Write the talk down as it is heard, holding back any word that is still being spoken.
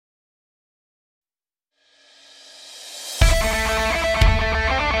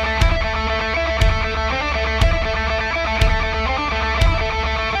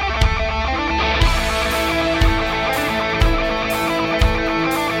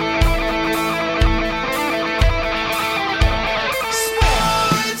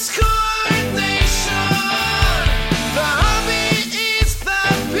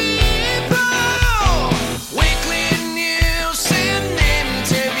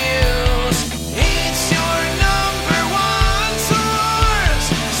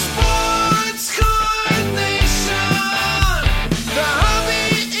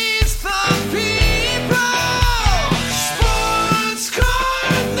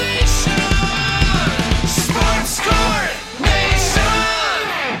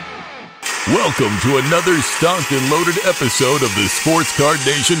Welcome to another stocked and loaded episode of the Sports Card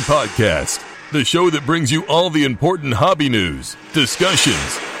Nation podcast, the show that brings you all the important hobby news,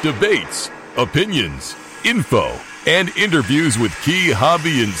 discussions, debates, opinions, info, and interviews with key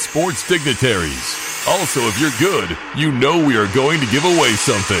hobby and sports dignitaries. Also, if you're good, you know we are going to give away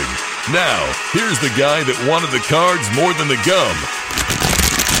something. Now, here's the guy that wanted the cards more than the gum.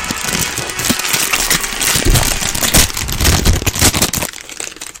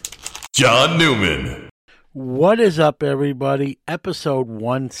 John Newman. What is up, everybody? Episode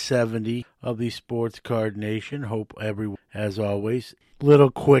 170 of the Sports Card Nation. Hope everyone, as always,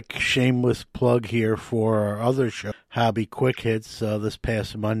 little quick shameless plug here for our other show, Hobby Quick Hits. This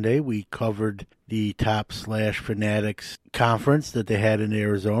past Monday, we covered the Top/Fanatics conference that they had in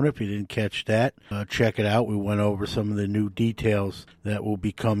Arizona. If you didn't catch that, check it out. We went over some of the new details that will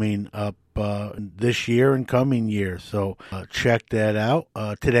be coming up this year and coming years. So check that out.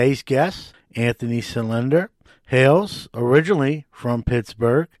 Today's guest, Anthony Selender, hails originally from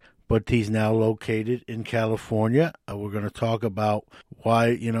Pittsburgh, but he's now located in California. We're going to talk about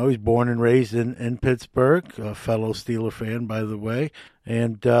why, he's born and raised in Pittsburgh, a fellow Steeler fan, by the way,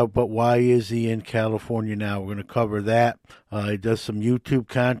 and but why is he in California now? We're going to cover that. He does some YouTube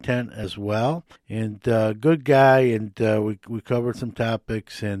content as well, and good guy, and we covered some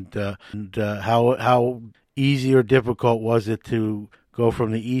topics, and how easy or difficult was it to go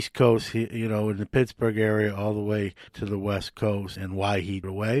from the East Coast, in the Pittsburgh area, all the way to the West Coast, and why he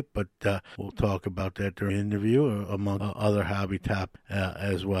away. But we'll talk about that during the interview, among other hobby topics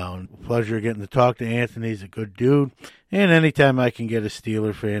as well. And pleasure getting to talk to Anthony. He's a good dude. And anytime I can get a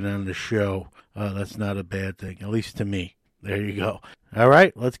Steeler fan on the show, that's not a bad thing, at least to me. There you go. All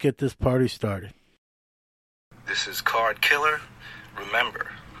right, let's get this party started. This is Card Killer. Remember,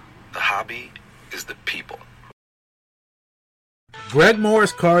 the hobby is the people. Greg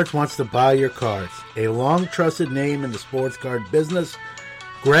Morris Cards wants to buy your cards. A long-trusted name in the sports card business,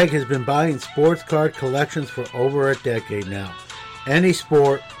 Greg has been buying sports card collections for over a decade now. Any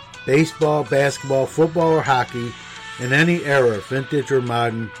sport, baseball, basketball, football, or hockey, in any era, vintage or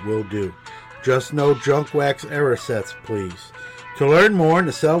modern, will do. Just no junk wax error sets, please. To learn more and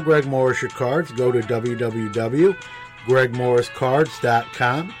to sell Greg Morris your cards, go to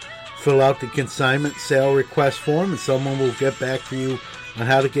www.gregmorriscards.com. Fill out the consignment sale request form and someone will get back to you on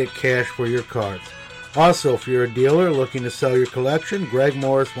how to get cash for your cards. Also, if you're a dealer looking to sell your collection, Greg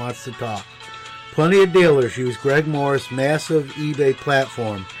Morris wants to talk. Plenty of dealers use Greg Morris' massive eBay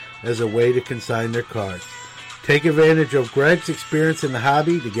platform as a way to consign their cards. Take advantage of Greg's experience in the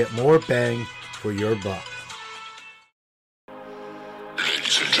hobby to get more bang for your buck.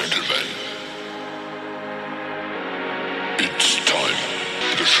 Ladies and gentlemen, it's time.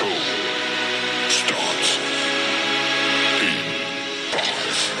 The show starts in 5,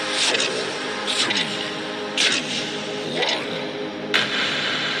 4, 3, 2, 1.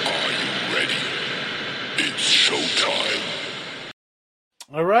 Are you ready? It's showtime.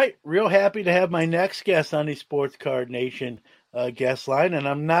 All right, real happy to have my next guest on the Sports Card Nation guest line, and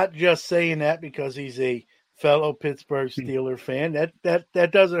I'm not just saying that because he's a fellow Pittsburgh Steeler fan.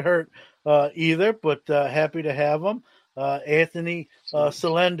 That doesn't hurt either, but happy to have him. Anthony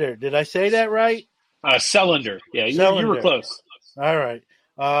Selender. Did I say that right? Selender. Yeah, you were close. All right.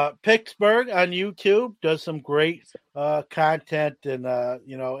 Pittsburgh on YouTube does some great content, and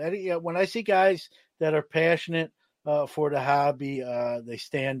when I see guys that are passionate for the hobby, they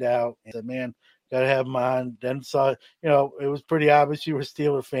stand out. And man, gotta have them on. Then saw, it was pretty obvious you were a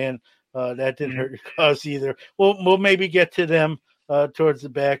Steeler fan. That didn't hurt your cause either. We'll maybe get to them towards the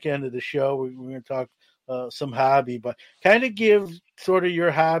back end of the show. We're going to talk some hobby, but kind of give sort of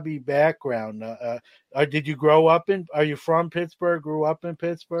your hobby background. Did you grow up are you from Pittsburgh, grew up in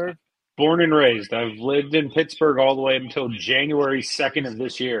Pittsburgh? Born and raised. I've lived in Pittsburgh all the way until January 2nd of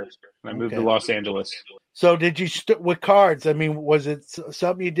this year. I moved to Los Angeles. So did you with cards? I mean, was it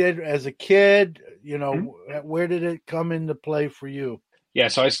something you did as a kid? Where did it come into play for you? Yeah,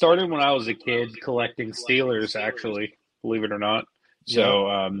 so I started when I was a kid collecting Steelers, actually, believe it or not.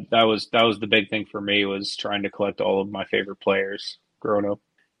 So that was the big thing for me, was trying to collect all of my favorite players growing up.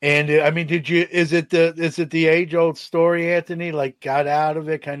 And I mean, is it the age old story, Anthony? Like, got out of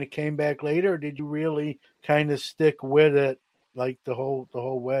it, kind of came back later, or did you really kind of stick with it like the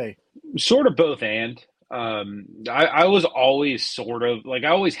whole way? Sort of both, and I was always sort of like, I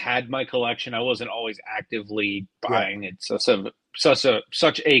always had my collection. I wasn't always actively buying it. So such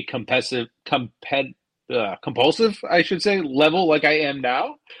a compulsive, I should say, level like I am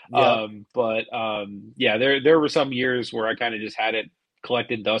now. Yeah. There were some years where I kind of just had it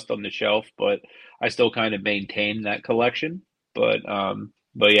collected dust on the shelf, but I still kind of maintain that collection. But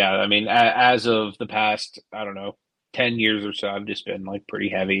But yeah, I mean, as of the past, I don't know, 10 years or so, I've just been like pretty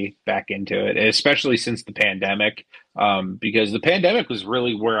heavy back into it, especially since the pandemic. Because the pandemic was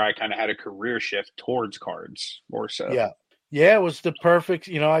really where I kind of had a career shift towards cards more so. Yeah. Yeah, it was the perfect,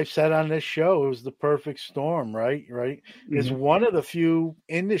 I've said on this show, it was the perfect storm, right? Right. It's Hmm. one of the few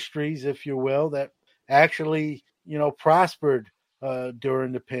industries, if you will, that actually, prospered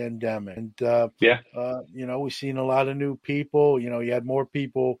during the pandemic. And, Yeah. we've seen a lot of new people. You had more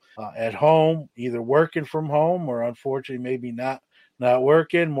people at home, either working from home or unfortunately maybe not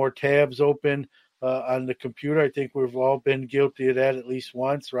working, more tabs open on the computer. I think we've all been guilty of that at least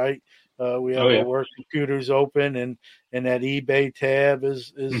once, right? We Oh have our yeah. work computers open, and that eBay tab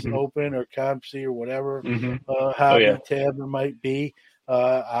is Hmm. open, or ComC, or whatever Hmm. Oh hobby yeah. tab it might be.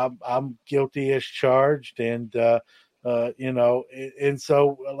 I'm guilty as charged, and and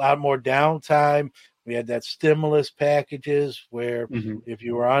so a lot more downtime. We had that stimulus packages where Hmm. if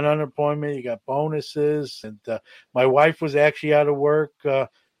you were on unemployment, you got bonuses. And my wife was actually out of work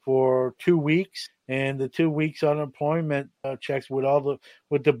for 2 weeks, and the 2 weeks unemployment checks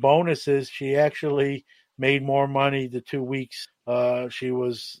with the bonuses, she actually made more money the 2 weeks she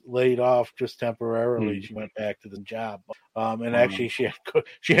was laid off just temporarily. Mm. She went back to the job, and actually Wow.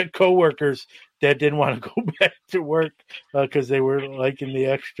 she had coworkers that didn't want to go back to work because they were liking the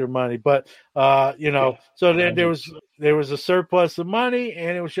extra money. But Yeah. so there was a surplus of money,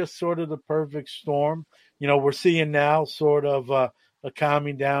 and it was just sort of the perfect storm. We're seeing now sort of a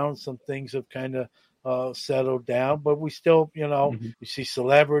calming down. Some things have kind of settled down, but we still, Hmm. we see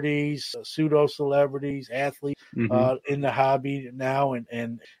celebrities, pseudo celebrities, athletes Hmm. in the hobby now,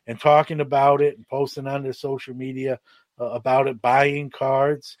 and talking about it and posting on their social media about it, buying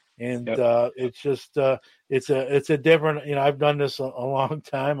cards. And Yep. it's just it's a different. I've done this a long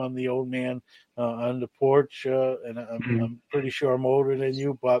time. I'm the old man on the porch, and I'm Hmm. I'm pretty sure I'm older than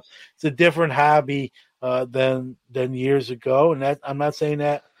you, but it's a different hobby than years ago. And that, I'm not saying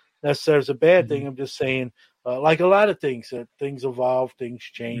that necessarily is a bad thing. I'm just saying, like a lot of things, things evolve, things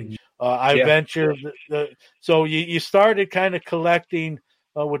Hmm. change. I Yeah. venture so you started kind of collecting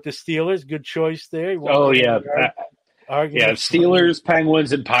with the Steelers. Good choice there. You won't Oh get yeah. any Yeah, arguments from me. Steelers,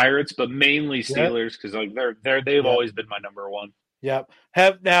 Penguins, and Pirates, but mainly Yeah, Steelers because like they've yeah. always been my number one. Yeah.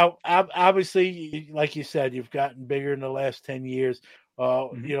 Have now obviously, like you said, you've gotten bigger in the last 10 years.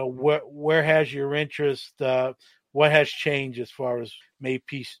 Mhm. Where has your interest what has changed as far as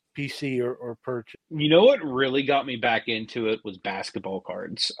maybe PC or purchase? You know what really got me back into it was basketball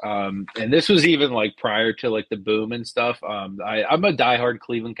cards, and this was even like prior to like the boom and stuff. I'm a diehard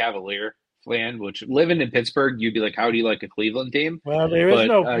Cleveland Cavalier fan, which living in Pittsburgh, you'd be like, "How do you like a Cleveland team?" Well, there is But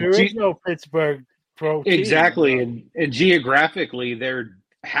no there is no Pittsburgh pro team. exactly, and geographically, they're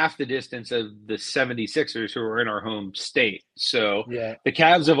half the distance of the 76ers who are in our home state. So Yeah. the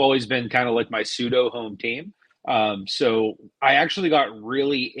Cavs have always been kind of like my pseudo home team. So I actually got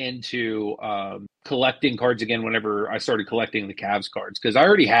really into collecting cards again whenever I started collecting the Cavs cards because I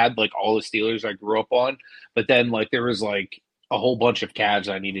already had like all the Steelers I grew up on, but then like there was like a whole bunch of Cavs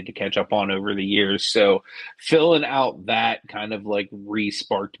I needed to catch up on over the years. So filling out that kind of like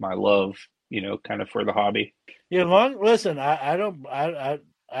re-sparked my love, kind of for the hobby. Yeah, listen, I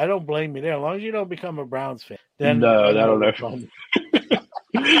don't blame you there. As long as you don't become a Browns fan, then No, then no, that'll we're never. fine.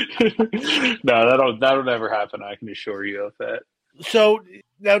 No, that'll never happen. I can assure you of that. So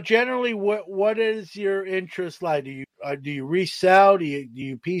now, generally, what is your interest like? Do you resell? Do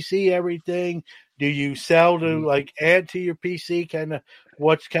you PC everything? Do you sell to Mhm. like add to your PC? Kind of,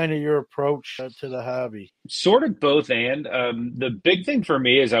 what's kind of your approach to the hobby? Sort of both and the big thing for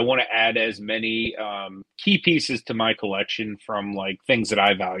me is I want to add as many key pieces to my collection from like things that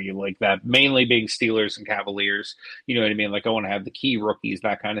I value, like that mainly being Steelers and Cavaliers. You know what I mean? Like I want to have the key rookies,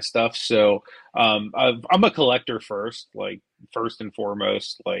 that kind of stuff. So I'm a collector first, like first and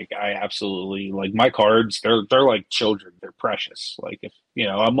foremost. Like I absolutely like my cards. They're like children. They're precious. Like if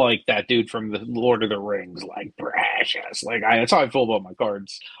I'm like that dude from the Lord of the Rings, like precious. Like that's how I feel about my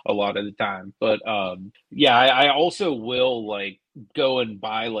cards a lot of the time. But yeah, I also will like go and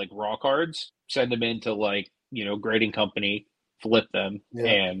buy like raw cards, send them into like, grading company, flip them. Yeah,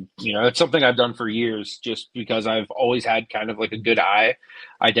 And, it's something I've done for years just because I've always had kind of like a good eye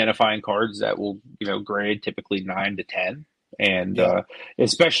identifying cards that will, grade typically 9 to 10. And yeah,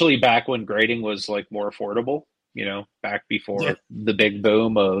 especially back when grading was like more affordable, back yeah, before the big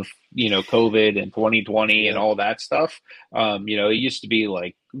boom of, COVID and 2020 and yeah, all that stuff. It used to be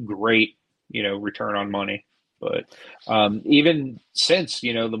like great, return on money. But even since,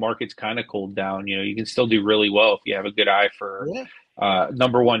 the market's kind of cooled down, you can still do really well if you have a good eye for yeah.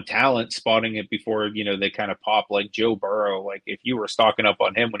 number one talent, spotting it before, they kind of pop, like Joe Burrow. Like if you were stocking up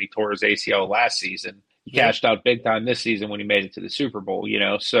on him when he tore his ACL last season, he cashed out big time this season when he made it to the Super Bowl,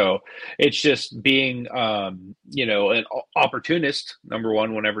 so it's just being, an opportunist, number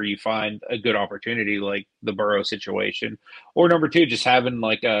one, whenever you find a good opportunity like the Burrow situation, or number two, just having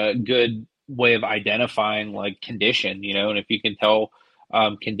like a good way of identifying like condition, and if you can tell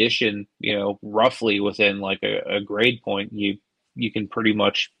condition, roughly within like a grade point, you can pretty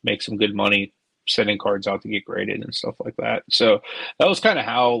much make some good money sending cards out to get graded and stuff like that. So that was kind of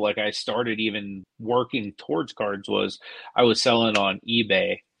how like I started even working towards cards. Was I was selling on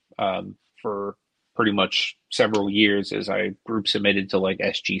eBay for pretty much several years as I group submitted to like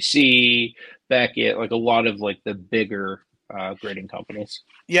SGC, Beckett, like a lot of like the bigger grading companies.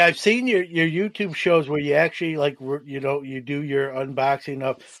 Yeah, I've seen your YouTube shows where you actually like you do your unboxing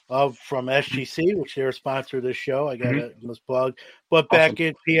of from SGC, which they're a sponsor of this show. I got to plug, but Awesome.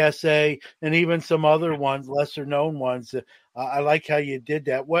 Beckett, PSA, and even some other ones, lesser known ones. I like how you did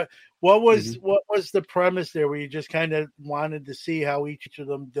that. What was the premise there? Where you just kind of wanted to see how each of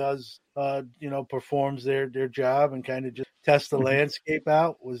them does, performs their job and kind of just test the landscape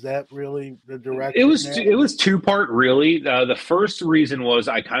out? Was that really the direction? It was two-part, really. The first reason was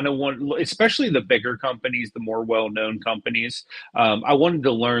I kind of want, especially the bigger companies, the more well-known companies, I wanted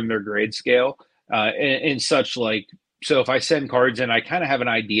to learn their grade scale and such. Like, so if I send cards in, I kind of have an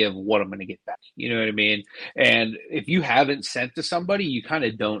idea of what I'm going to get back. You know what I mean? And if you haven't sent to somebody, you kind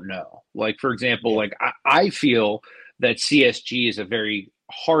of don't know. Like, for example, like I feel that CSG is a very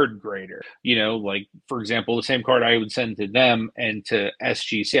hard grader, like for example, the same card I would send to them and to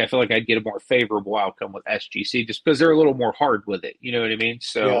SGC, I feel like I'd get a more favorable outcome with SGC just because they're a little more hard with it. You know what I mean?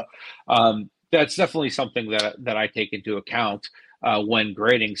 So that's definitely something that I take into account when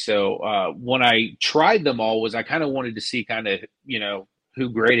grading. So when I tried them all, was I kind of wanted to see kind of, who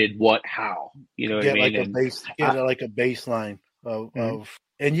graded what, how, what I mean? Get like a baseline of,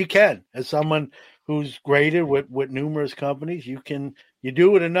 and you can, as someone who's graded with numerous companies, you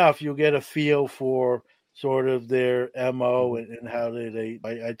do it enough, you'll get a feel for sort of their MO and how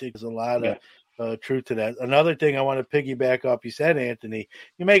I think there's a lot of truth to that. Another thing I want to piggyback off you said, Anthony,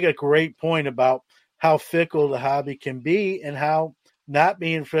 you make a great point about how fickle the hobby can be and how not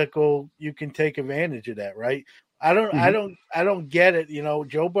being fickle, you can take advantage of that, right? I don't get it.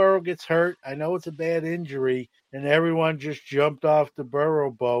 Joe Burrow gets hurt. I know it's a bad injury, and everyone just jumped off the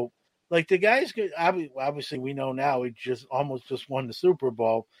Burrow boat. Like the guys, obviously we know now he almost just won the Super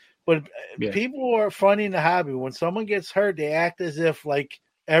Bowl. But people are funny in the hobby. When someone gets hurt, they act as if like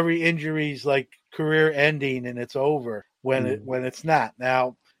every injury is like career ending and it's over when it's not.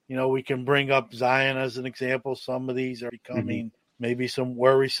 Now, we can bring up Zion as an example. Some of these are becoming maybe some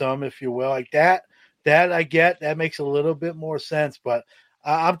worrisome, if you will, like that. That I get. That makes a little bit more sense. But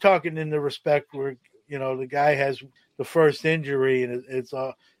I'm talking in the respect where, the guy has the first injury and it's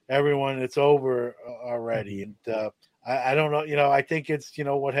everyone, it's over already. And I don't know, I think it's,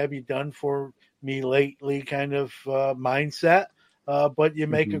 what have you done for me lately kind of mindset. But you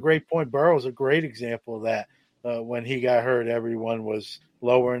make a great point. Burrow's a great example of that. When he got hurt, everyone was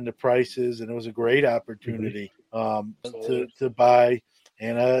lowering the prices, and it was a great opportunity to buy.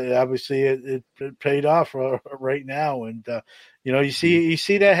 And obviously it paid off right now. And, you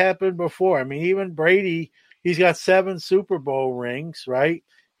see that happen before. I mean, even Brady, he's got 7 Super Bowl rings, right?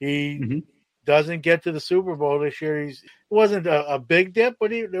 He doesn't get to the Super Bowl this year. It wasn't a big dip,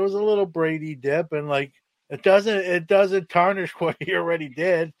 but there was a little Brady dip. And like, it doesn't tarnish what he already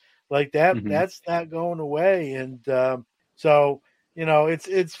did. Like that, that's not going away. And so,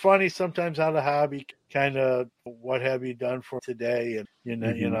 it's funny sometimes how the hobby kind of, what have you done for today?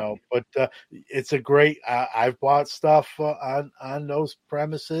 And, but it's a great, I've bought stuff on those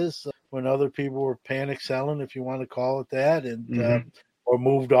premises when other people were panic selling, if you want to call it that. And, or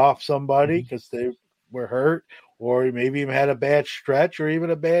moved off somebody because they were hurt, or maybe even had a bad stretch or even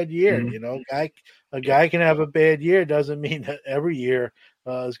a bad year. A guy can have a bad year. Doesn't mean that every year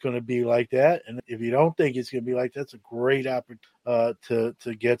is going to be like that. And if you don't think it's going to be like that, it's a great opportunity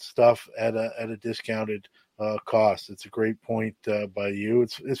to get stuff at a discounted cost. It's a great point by you.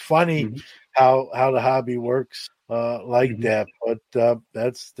 It's funny how the hobby works like that, but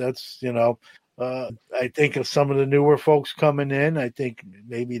that's I think of some of the newer folks coming in. I think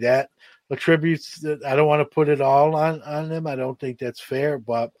maybe that attributes that. I don't want to put it all on them. I don't think that's fair,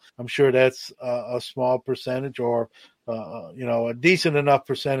 but I'm sure that's a small percentage or, a decent enough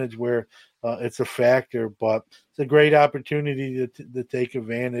percentage where it's a factor, but it's a great opportunity to take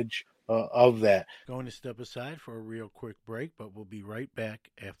advantage of that. Going to step aside for a real quick break, but we'll be right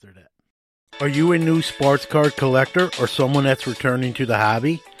back after that. Are you a new sports card collector or someone that's returning to the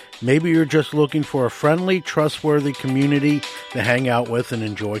hobby? Maybe you're just looking for a friendly, trustworthy community to hang out with and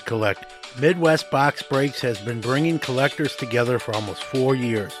enjoy collecting. Midwest Box Breaks has been bringing collectors together for almost 4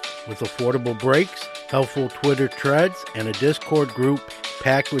 years with affordable breaks, helpful Twitter threads, and a Discord group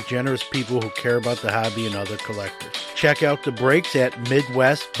packed with generous people who care about the hobby and other collectors. Check out the breaks at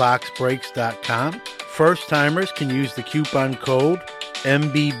MidwestBoxBreaks.com. First-timers can use the coupon code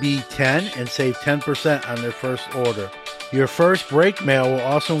MBB10 and save 10% on their first order. Your first break mail will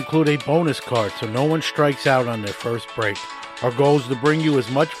also include a bonus card so no one strikes out on their first break. Our goal is to bring you as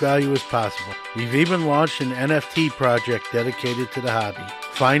much value as possible. We've even launched an NFT project dedicated to the hobby.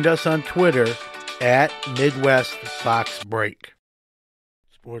 Find us on Twitter at Midwest Box Break.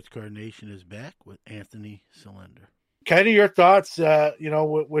 Sports Card Nation is back with Anthony Cylinder. Kind of your thoughts,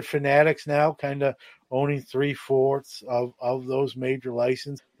 with Fanatics now kind of owning 3/4 of those major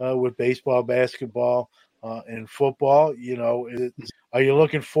licenses with baseball, basketball, and football. Are you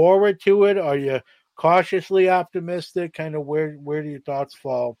looking forward to it? Are you cautiously optimistic? Kind of where do your thoughts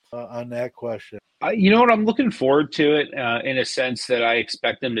fall on that question? You know what? I'm looking forward to it in a sense that I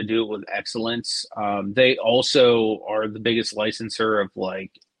expect them to do it with excellence. They also are the biggest licensor of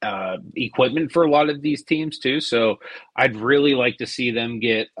equipment for a lot of these teams too. So I'd really like to see them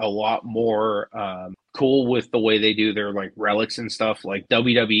get a lot more cool with the way they do their relics and stuff. Like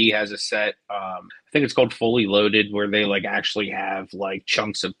WWE has a set, I think it's called Fully Loaded, where they actually have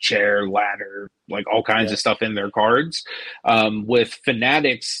chunks of chair, ladder, all kinds of stuff in their cards. With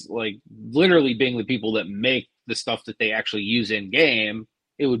Fanatics, literally being the people that make the stuff that they actually use in game,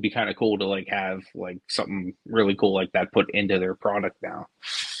 it would be kind of cool to have something really cool like that put into their product now.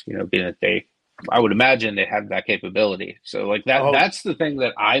 Being that I would imagine they have that capability. So that's the thing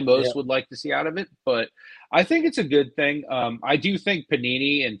that I most would like to see out of it. But I think it's a good thing. I do think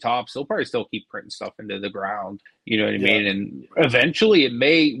Panini and Topps, they'll probably still keep printing stuff into the ground. You know what I mean? And eventually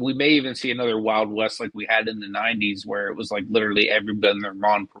we may even see another Wild West like we had in the 90s, where it was literally everybody and their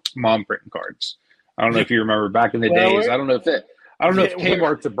mom printing cards. I don't know if you remember back in the days. I don't know if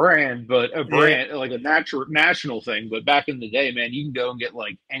Kmart's a brand, but a brand like a national thing. But back in the day, man, you can go and get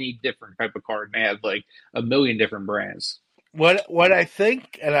any different type of card, and they had a million different brands. What I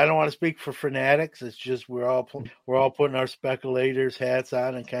think, and I don't want to speak for Fanatics, it's just we're all putting our speculators hats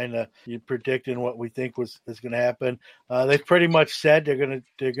on and kind of predicting what we think is going to happen. They've pretty much said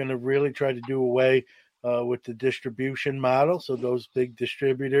they're gonna really try to do away with the distribution model. So those big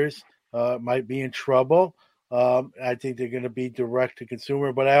distributors might be in trouble. I think they're going to be direct to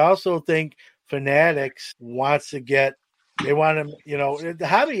consumer, but I also think Fanatics the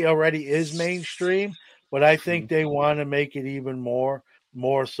hobby already is mainstream, but I think they want to make it even more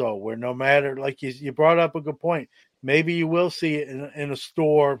so, where no matter, you brought up a good point, maybe you will see it in a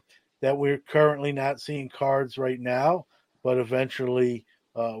store that we're currently not seeing cards right now, but eventually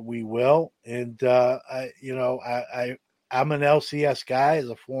we will. And I'm an LCS guy as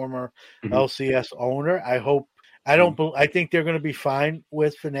a former LCS owner. I think they're going to be fine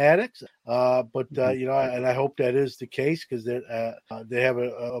with Fanatics, and I hope that is the case, because they have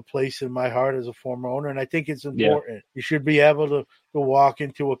a place in my heart as a former owner, and I think it's important. Yeah. You should be able to walk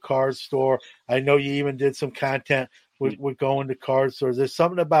into a card store. I know you even did some content with going to card stores. There's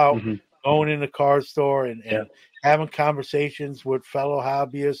something about going in the card store and having conversations with fellow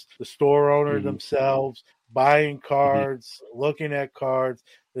hobbyists, the store owner themselves, buying cards, looking at cards.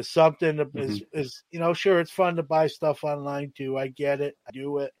 There's something that is sure, it's fun to buy stuff online too. I get it. I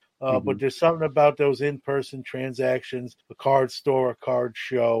do it. But there's something about those in-person transactions, a card store, a card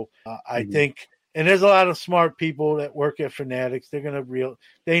show. I think, and there's a lot of smart people that work at Fanatics. They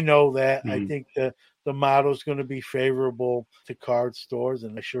know that. I think the model is going to be favorable to card stores,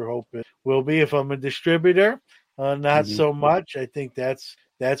 and I sure hope it will be. If I'm a distributor, not so much. I think that's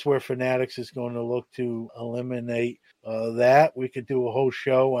where Fanatics is going to look to eliminate that. We could do a whole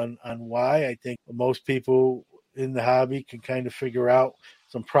show on why. I think most people in the hobby can kind of figure out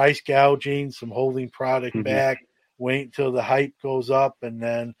some price gouging, some holding product back, wait until the hype goes up, and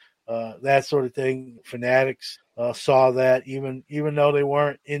then that sort of thing. Fanatics saw that even though they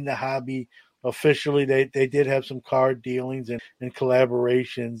weren't in the hobby officially, they did have some card dealings and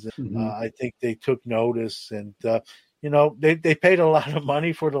collaborations. I think they took notice, and they paid a lot of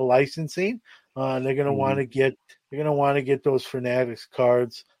money for the licensing. They're going to want to get those Fanatics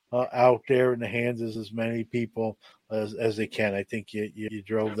cards out there in the hands of as many people as they can. I think you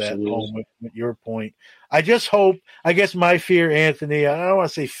drove that home with your point. I guess my fear, Anthony, I don't want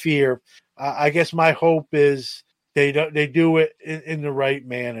to say fear. I guess my hope is they do it in the right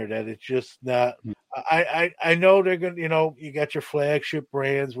manner, that it's just not I know they're going to, you got your flagship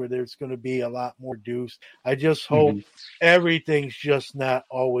brands where there's going to be a lot more produced. I just hope everything's just not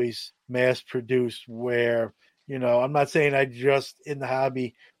always mass produced where, I'm not saying I just in the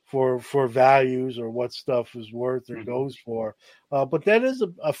hobby for values or what stuff is worth or goes for. But that is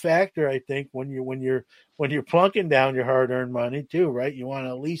a factor, I think, when you're plunking down your hard earned money too, right? You want to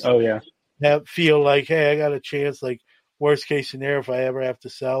at least feel like, hey, I got a chance. Like worst case scenario, if I ever have to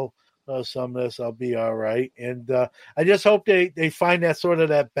sell some of this, I'll be all right. And I just hope they find that sort of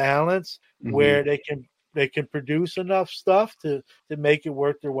that balance where they can produce enough stuff to make it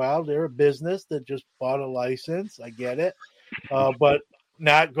worth their while. They're a business that just bought a license. I get it, but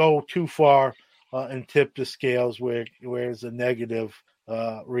not go too far and tip the scales where it's a negative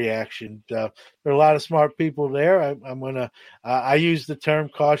reaction. There are a lot of smart people there. I'm gonna I use the term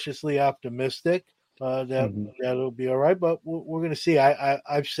cautiously optimistic. That'll be all right, but we're going to see.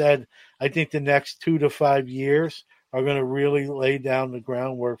 I've said I think the next 2 to 5 years are going to really lay down the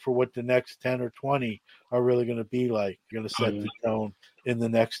groundwork for what the next 10 or 20 are really going to be like. You're going to set the tone in the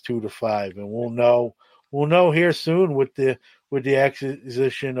next 2 to 5, and we'll know here soon with the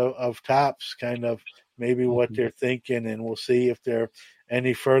acquisition of Topps, kind of maybe what they're thinking, and we'll see if there are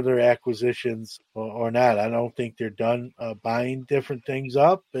any further acquisitions or not. I don't think they're done buying different things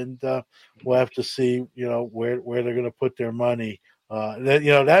up, and we'll have to see, where they're going to put their money.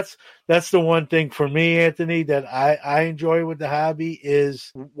 That's the one thing for me, Anthony, that I enjoy with the hobby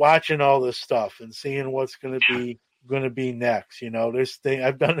is watching all this stuff and seeing what's going to be next.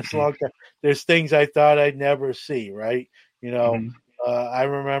 I've done this a long time. There's things I thought I'd never see, right? I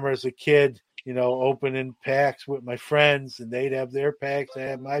remember as a kid, opening packs with my friends, and they'd have their packs, I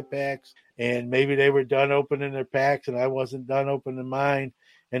had my packs, and maybe they were done opening their packs and I wasn't done opening mine,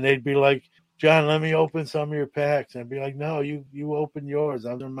 and they'd be like, John, let me open some of your packs. And I'd be like, no, you open yours,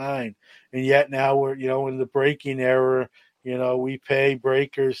 under mine. And yet now we're, in the breaking era, we pay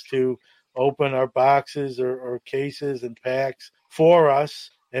breakers to open our boxes or cases and packs for us,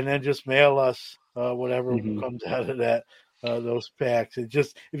 and then just mail us whatever comes out of that. Those packs. It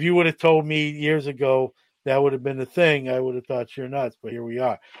just, if you would have told me years ago that would have been the thing, I would have thought you're nuts, but here we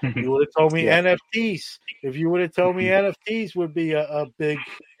are. You would have told me NFTs. If you would have told me NFTs would be a big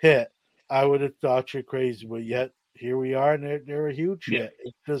hit, I would have thought you're crazy, but yet here we are, and they're a huge hit.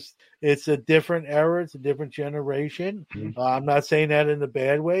 It's a different era. It's a different generation. I'm not saying that in a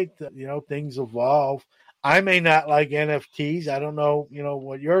bad way. Things evolve. I may not like NFTs. I don't know,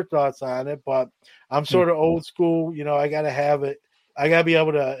 what your thoughts on it, but I'm sort of old school. I got to have it. I got to be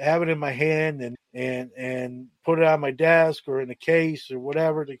able to have it in my hand and put it on my desk or in a case or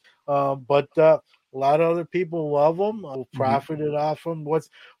whatever. But a lot of other people love them. Profited off them. What's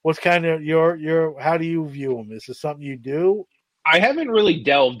kind of your? How do you view them? Is this something you do? I haven't really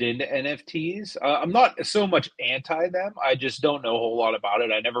delved into NFTs. I'm not so much anti them. I just don't know a whole lot about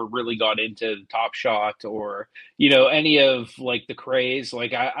it. I never really got into Top Shot or, any of like the craze.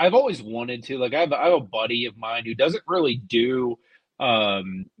 Like I've always wanted to. Like I have a buddy of mine who doesn't really do,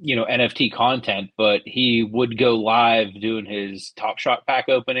 NFT content, but he would go live doing his Top Shot pack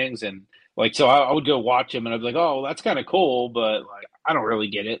openings, and so I would go watch him, and I'd be like, oh, well, that's kind of cool, but like I don't really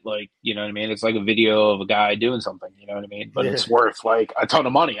get it. Like, you know what I mean? It's like a video of a guy doing something, you know what I mean? But it's worth like a ton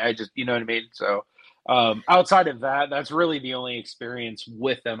of money. I just, you know what I mean? So outside of that, that's really the only experience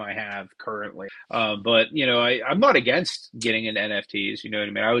with them I have currently. But, I'm not against getting into NFTs, you know what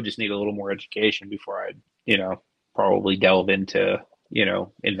I mean? I would just need a little more education before I'd, probably delve into,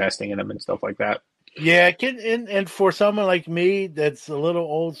 investing in them and stuff like that. Yeah, it can, and for someone like me that's a little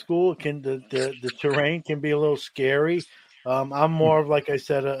old school, the terrain can be a little scary. I'm more of, like I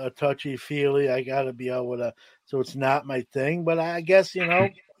said, a touchy-feely. I got to be able to, so it's not my thing. But I guess,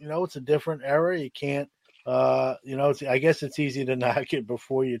 it's a different era. You can't, I guess it's easy to knock it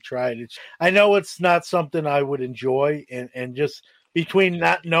before you try it. I know it's not something I would enjoy, and just between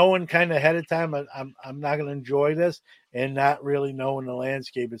not knowing kind of ahead of time, I'm not going to enjoy this, and not really knowing the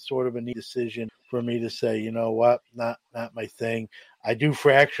landscape, it's sort of a neat decision for me to say, you know what, not my thing. I do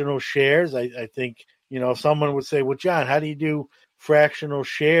fractional shares. I think, someone would say, well, John, how do you do fractional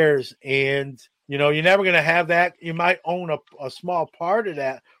shares? And, you're never going to have that. You might own a small part of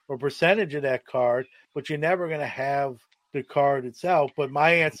that or percentage of that card, but you're never going to have the card itself. But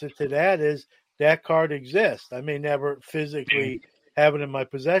my answer to that is that card exists. I may never physically have it in my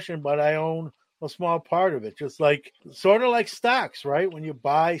possession, but I own a small part of it, just like sort of like stocks, right? When you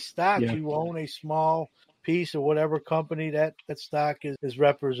buy stocks, you own a small piece of whatever company that stock is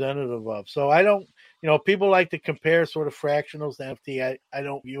representative of. So I don't, people like to compare sort of fractionals to NFT. I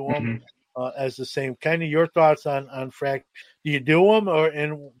don't view them as the same. Kind of your thoughts on fraction. Do you do them,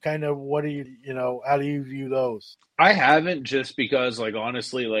 and kind of what do how do you view those? I haven't, just because, like,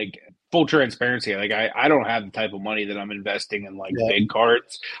 honestly, like, full transparency, like, I don't have the type of money that I'm investing in, like, big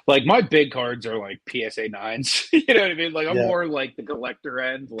cards. Like, my big cards are like PSA 9s. You know what I mean? Like, I'm more like the collector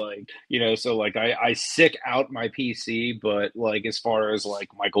end, like, so like I sick out my PC, but like as far as like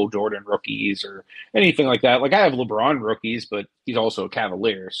Michael Jordan rookies or anything like that, like I have LeBron rookies, but he's also a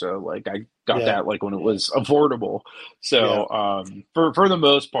Cavalier, so like I got that like when it was affordable. So for the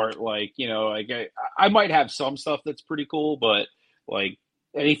most part, like, like I might have some stuff that's pretty cool, but like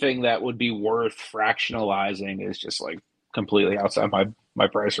anything that would be worth fractionalizing is just like completely outside my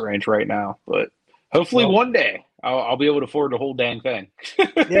price range right now. But hopefully one day I'll be able to afford the whole dang thing.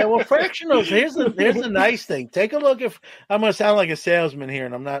 Yeah, well, fractionals. Here's the nice thing. Take a look. If I'm going to sound like a salesman here,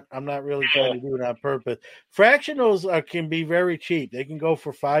 and I'm not really trying to do it on purpose. Fractionals can be very cheap. They can go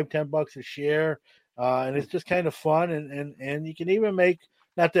for $5-10 a share, and it's just kind of fun. And you can even make,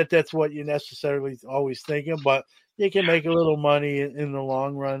 not that that's what you necessarily always thinking, but you can make a little money in the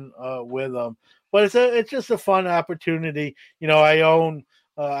long run with them. But it's just a fun opportunity. I own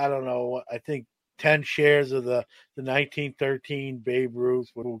I don't know, I think 10 shares of the 1913 Babe Ruth,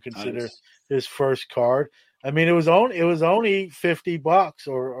 what we'll consider his first card. I mean, it was only $50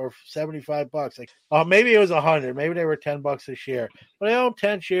 or $75. Like, maybe it was 100. Maybe they were $10 a share. But I own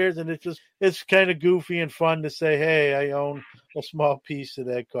 10 shares, and it's kind of goofy and fun to say, hey, I own a small piece of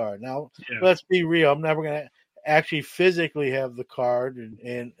that card. Now, let's be real. I'm never going to actually physically have the card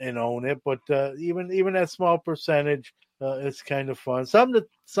and own it, but even that small percentage, it's kind of fun. Something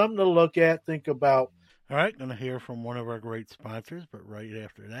to look at, think about. All right, going to hear from one of our great sponsors, but right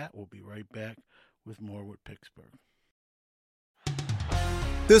after that, we'll be right back with more with Pittsburgh.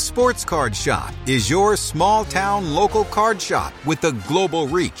 The Sports Card Shop is your small-town local card shop with a global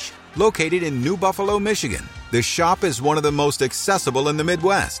reach. Located in New Buffalo, Michigan, the shop is one of the most accessible in the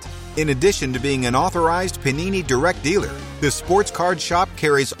Midwest. In addition to being an authorized Panini Direct dealer, the Sports Card Shop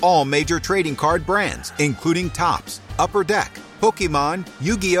carries all major trading card brands, including Topps, Upper Deck, Pokemon,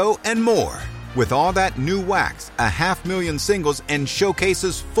 Yu-Gi-Oh!, and more. With all that new wax, 500,000 singles, and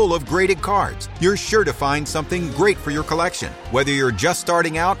showcases full of graded cards, you're sure to find something great for your collection, whether you're just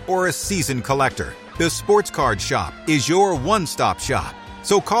starting out or a seasoned collector. The Sports Card Shop is your one-stop shop.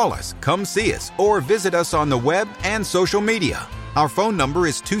 So call us, come see us, or visit us on the web and social media. Our phone number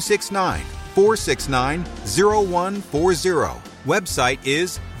is 269-469-0140. Website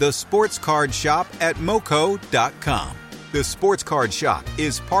is thesportscardshop@moco.com. The Sports Card Shop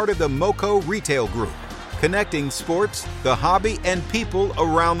is part of the Moco Retail Group, connecting sports, the hobby, and people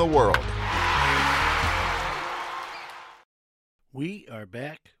around the world. We are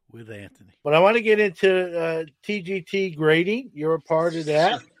back with Anthony. But I want to get into TGT grading. You're a part of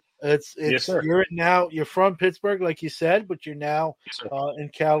that. It's yes, sir. You're from Pittsburgh, like you said, but you're now in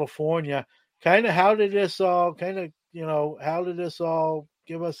California. Kind of how did this all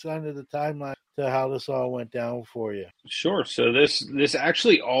give us kind of the timeline to how this all went down for you? Sure. So this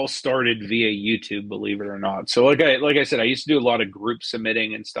actually all started via YouTube, believe it or not. So like I said, I used to do a lot of group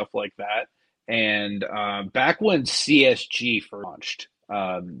submitting and stuff like that. And back when CSG first launched,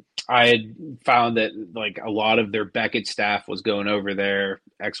 I had found that like a lot of their Beckett staff was going over there,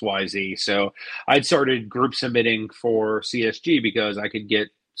 XYZ. So I'd started group submitting for CSG because I could get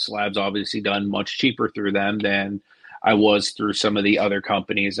slabs obviously done much cheaper through them than I was through some of the other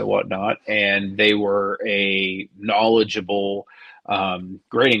companies and whatnot. And they were a knowledgeable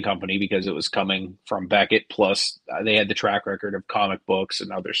grading company because it was coming from Beckett. Plus they had the track record of comic books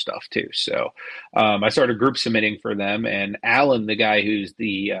and other stuff too. So I started group submitting for them, and Alan, the guy who's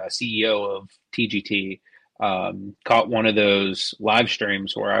the CEO of TGT, caught one of those live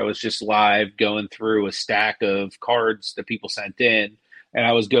streams where I was just live going through a stack of cards that people sent in. And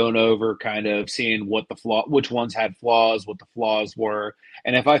I was going over kind of seeing which ones had flaws, what the flaws were.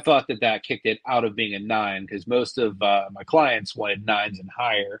 And if I thought that kicked it out of being a 9, because most of my clients wanted 9s and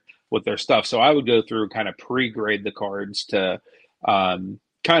higher with their stuff. So I would go through kind of pre-grade the cards to kind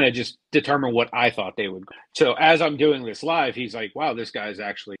of just determine what I thought they would. So as I'm doing this live, he's like, wow, this guy's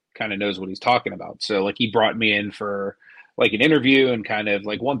actually kind of knows what he's talking about. So like he brought me in for like an interview, and kind of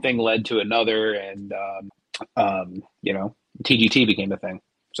like one thing led to another. And, TGT became a thing.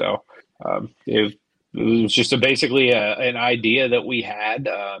 So it was just basically an idea that we had.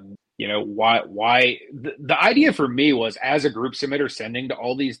 Why the idea for me was, as a group submitter sending to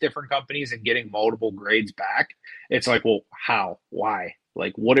all these different companies and getting multiple grades back, it's like, well, how, why,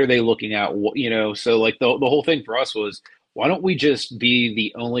 like, what are they looking at? So like the whole thing for us was, why don't we just be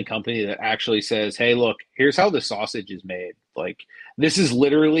the only company that actually says, hey, look, here's how the sausage is made. Like, this is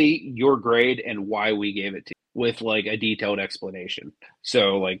literally your grade and why we gave it to you, with like a detailed explanation.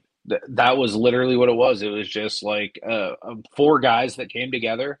 So like that was literally what it was. It was just like 4 guys that came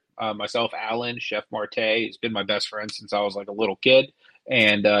together. Myself, Alan, Chef Marte, who's been my best friend since I was like a little kid,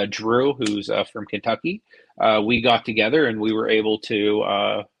 and Drew, who's from Kentucky. We got together and we were able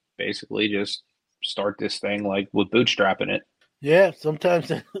to basically just start this thing like with bootstrapping it. Yeah,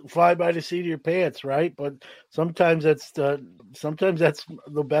 sometimes fly by the seat of your pants, right? But sometimes that's the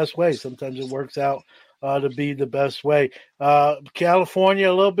best way. Sometimes it works out to be the best way.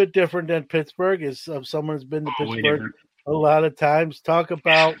 California, a little bit different than Pittsburgh. Is someone who's been to Pittsburgh a lot of times. Talk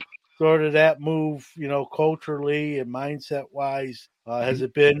about sort of that move, culturally and mindset wise. Has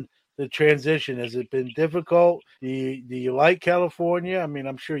it been the transition? Has it been difficult? Do you like California? I mean,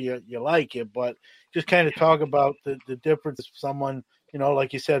 I'm sure you like it, but just kind of talk about the difference of someone,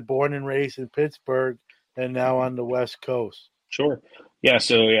 like you said, born and raised in Pittsburgh and now on the West Coast. Sure. Yeah.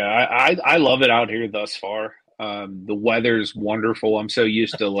 So I love it out here thus far. The weather's wonderful. I'm so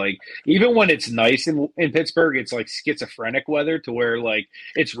used to like, even when it's nice in Pittsburgh, it's like schizophrenic weather to where like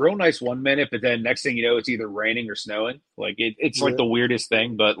it's real nice one minute, but then next thing you know, it's either raining or snowing. Like it's like the weirdest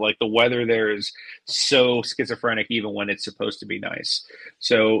thing, but like the weather there is so schizophrenic even when it's supposed to be nice.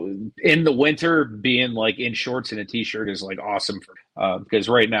 So in the winter, being like in shorts and a t-shirt is like awesome for because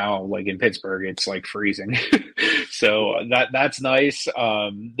right now, like in Pittsburgh, it's like freezing. So that's nice.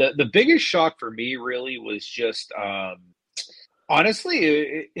 The biggest shock for me really was just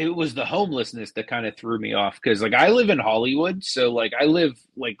honestly, it was the homelessness that kind of threw me off because like I live in Hollywood, so like I live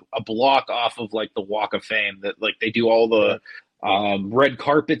like a block off of like the Walk of Fame that like they do all the red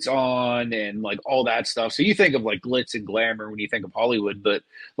carpets on and like all that stuff. So you think of like glitz and glamour when you think of Hollywood, but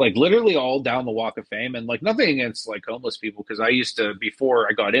like literally all down the Walk of Fame, and like nothing against like homeless people because I used to, before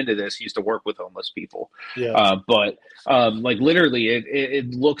I got into this, used to work with homeless people. But like literally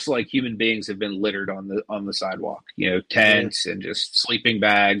it looks like human beings have been littered on the sidewalk, tents and just sleeping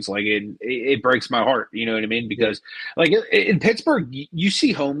bags. Like it breaks my heart, you know what I mean? Because like in Pittsburgh, you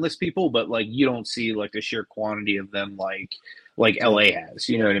see homeless people, but like you don't see like the sheer quantity of them like LA has,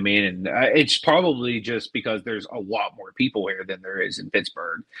 you know what I mean? And it's probably just because there's a lot more people here than there is in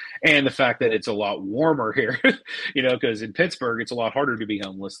Pittsburgh. And the fact that it's a lot warmer here, because in Pittsburgh, it's a lot harder to be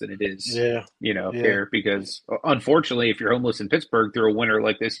homeless than it is, here. Because unfortunately, if you're homeless in Pittsburgh through a winter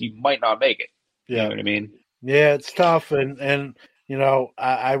like this, you might not make it. You know what I mean? Yeah, it's tough. And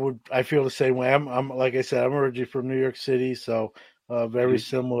I feel the same way. I'm like I said, I'm originally from New York City, so very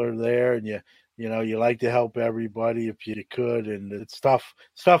similar there. And you like to help everybody if you could, and it's tough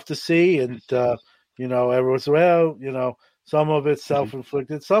to see. And, everyone's, some of it's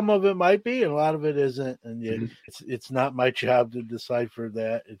self-inflicted, some of it might be, and a lot of it isn't. And it's not my job to decipher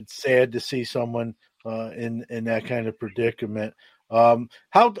that. It's sad to see someone in that kind of predicament.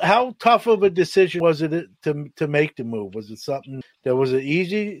 How tough of a decision was it to make the move? Was it something that was an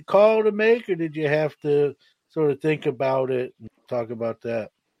easy call to make, or did you have to sort of think about it and talk about that?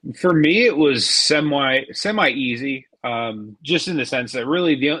 For me, it was semi easy, just in the sense that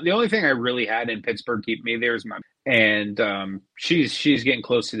really the only thing I really had in Pittsburgh keep me there is my, and she's getting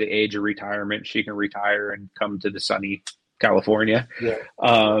close to the age of retirement. She can retire and come to the sunny California. Yeah.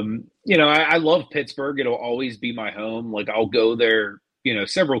 I love Pittsburgh. It'll always be my home. Like I'll go there,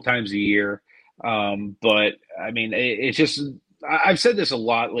 several times a year. But I mean, it's just. I've said this a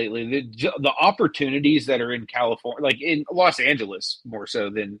lot lately. The opportunities that are in California, like in Los Angeles, more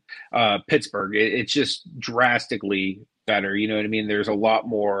so than Pittsburgh, it's just drastically better. You know what I mean? There's a lot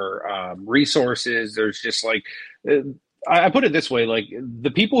more resources. There's just like I put it this way: like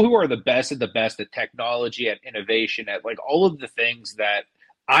the people who are the best at technology, at innovation, at like all of the things that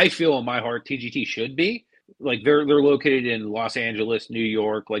I feel in my heart TGT should be. Like they're located in Los Angeles, New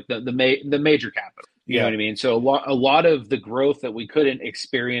York, like the major capital. You know what I mean? So a lot of the growth that we couldn't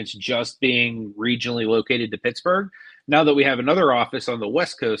experience just being regionally located to Pittsburgh, now that we have another office on the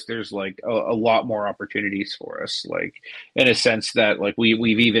West Coast, there's like a lot more opportunities for us. Like in a sense that like we've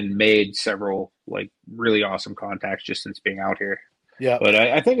even made several like really awesome contacts just since being out here. Yeah. But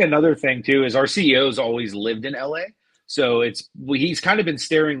I think another thing too is our CEO's always lived in LA. So he's kind of been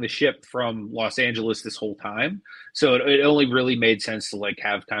steering the ship from Los Angeles this whole time. So it only really made sense to like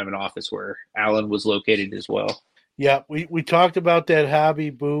have kind of an office where Alan was located as well. Yeah, we talked about that hobby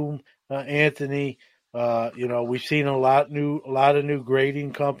boom, Anthony. We've seen a lot of new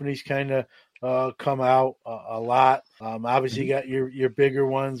grading companies kind of come out a lot. Obviously, you got your bigger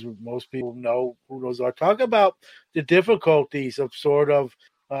ones. Most people know who those are. Talk about the difficulties of sort of.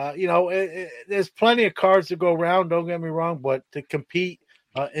 There's plenty of cards to go around, don't get me wrong, but to compete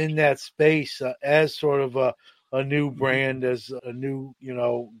in that space as sort of a a new brand, as a new,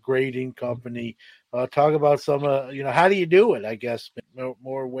 grading company. Talk about some, how do you do it? I guess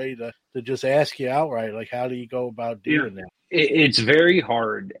more way to just ask you outright, like, how do you go about doing that? It's very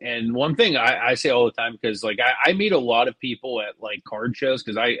hard. And one thing I say all the time, because like I meet a lot of people at like card shows,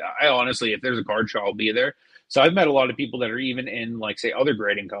 because I honestly, if there's a card show, I'll be there. So I've met a lot of people that are even in like, say, other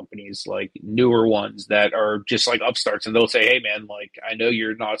grading companies, like newer ones that are just like upstarts. And they'll say, hey, man, like, I know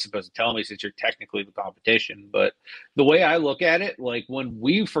you're not supposed to tell me since you're technically the competition. But the way I look at it, like when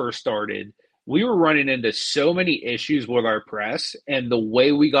we first started, we were running into so many issues with our press and the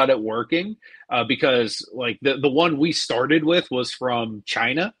way we got it working, because like the one we started with was from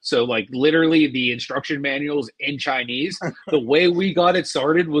China. So like literally the instruction manuals in Chinese. The way we got it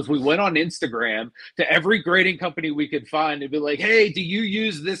started was we went on Instagram to every grading company we could find and be like, hey, do you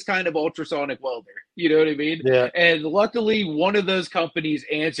use this kind of ultrasonic welder? You know what I mean? Yeah. And luckily one of those companies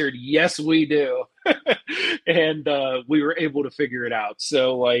answered, yes, we do. And we were able to figure it out.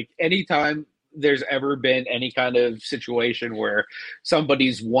 So like anytime there's ever been any kind of situation where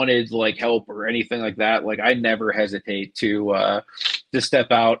somebody's wanted like help or anything like that, like I never hesitate to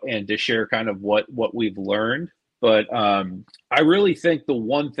step out and to share kind of what we've learned. But I really think the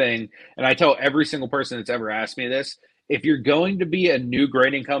one thing, and I tell every single person that's ever asked me this, if you're going to be a new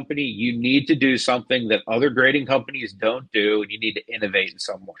grading company, you need to do something that other grading companies don't do, and you need to innovate in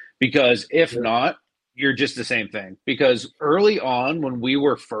some way. Because if not, you're just the same thing. Because early on, when we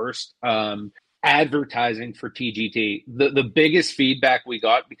were first advertising for TGT, the biggest feedback we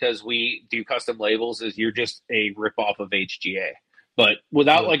got, because we do custom labels, is you're just a ripoff of HGA. But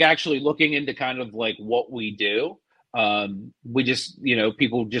without like actually looking into kind of like what we do, we just,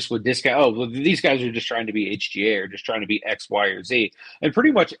 people just would discount, oh, well, these guys are just trying to be HGA or just trying to be X, Y, or Z. And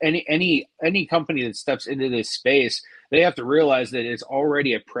pretty much any company that steps into this space, they have to realize that it's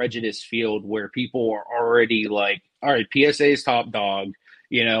already a prejudice field where people are already like, all right, PSA's top dog,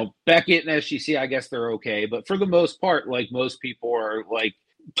 Beckett and SGC, I guess they're okay. But for the most part, like most people are like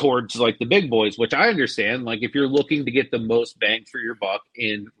towards like the big boys, which I understand. Like if you're looking to get the most bang for your buck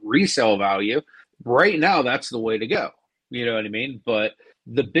in resale value, right now, that's the way to go. You know what I mean? But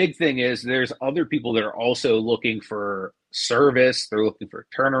the big thing is there's other people that are also looking for service. They're looking for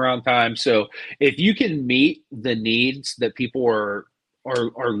turnaround time. So if you can meet the needs that people are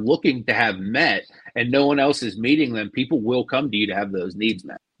looking to have met and no one else is meeting them, people will come to you to have those needs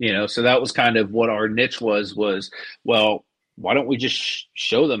met. So that was kind of what our niche was, well, why don't we just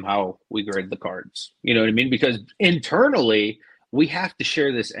show them how we grade the cards? You know what I mean? Because internally, we have to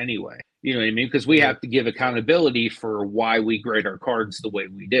share this anyway. You know what I mean? Because we have to give accountability for why we grade our cards the way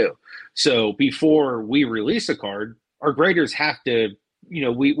we do. So before we release a card, our graders have to,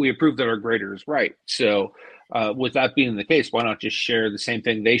 we approve that our grader is right. So with that being the case, why not just share the same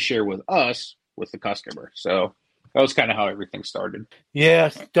thing they share with us with the customer? So that was kind of how everything started.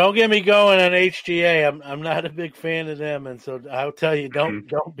 Yeah, don't get me going on HGA. I'm not a big fan of them, and so I'll tell you, don't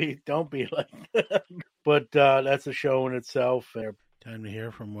be like that. But that's a show in itself. Time to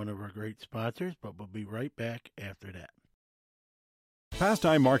hear from one of our great sponsors, but we'll be right back after that.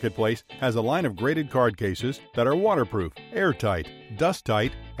 Pastime Marketplace has a line of graded card cases that are waterproof, airtight,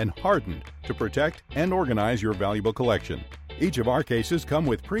 dust-tight, and hardened to protect and organize your valuable collection. Each of our cases come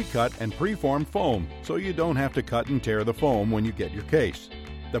with pre-cut and pre-formed foam, so you don't have to cut and tear the foam when you get your case.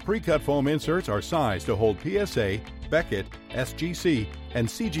 The pre-cut foam inserts are sized to hold PSA, Beckett, SGC, and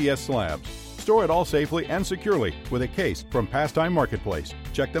CGS slabs. Store it all safely and securely with a case from Pastime Marketplace.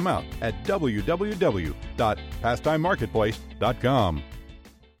 Check them out at www.pastimemarketplace.com.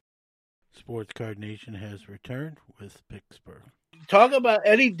 Sports Card Nation has returned with Pittsburgh. Talk about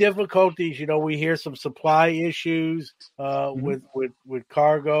any difficulties. We hear some supply issues with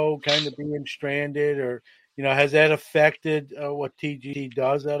cargo kind of being stranded, or has that affected what TGT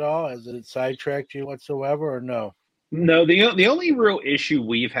does at all? Has it sidetracked you whatsoever, or no? No, the only real issue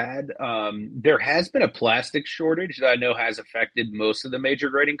we've had, there has been a plastic shortage that I know has affected most of the major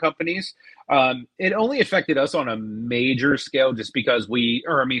grading companies. It only affected us on a major scale just because on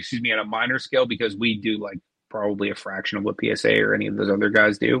a minor scale, because we do like probably a fraction of what PSA or any of those other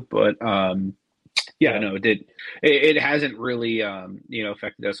guys do. But it did. It hasn't really,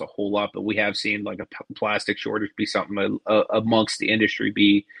 affected us a whole lot, but we have seen like a plastic shortage be something amongst the industry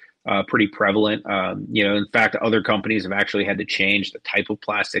be pretty prevalent. In fact, other companies have actually had to change the type of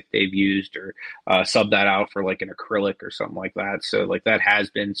plastic they've used or sub that out for like an acrylic or something like that. So like that has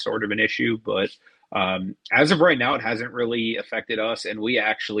been sort of an issue, but as of right now, it hasn't really affected us. And we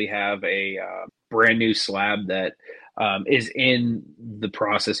actually have a brand new slab that is in the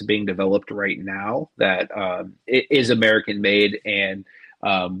process of being developed right now that it is American made, and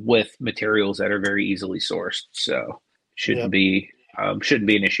with materials that are very easily sourced. So shouldn't Yep. be shouldn't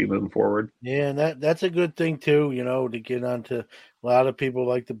be an issue moving forward. Yeah, and that's a good thing too, to get onto a lot of people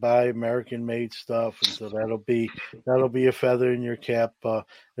like to buy American made stuff, and so that'll be a feather in your cap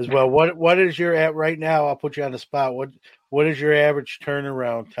as well. What is your at right now? I'll put you on the spot. What is your average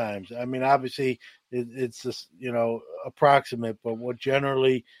turnaround times? I mean, obviously it's just approximate, but what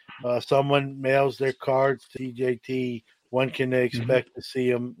generally someone mails their cards to TJT, when can they expect to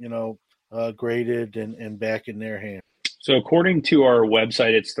see them graded and back in their hands? So according to our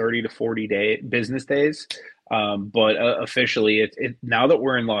website, it's 30 to 40 business days. But officially, now that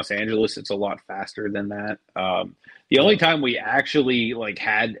we're in Los Angeles, it's a lot faster than that. The only time we actually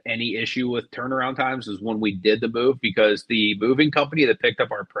had any issue with turnaround times is when we did the move, because the moving company that picked up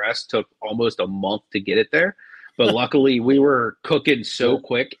our press took almost a month to get it there. But luckily, we were cooking so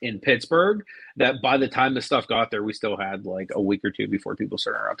quick in Pittsburgh that by the time the stuff got there, we still had a week or two before people's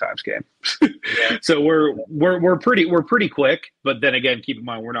turnaround times came. So we're pretty quick. But then again, keep in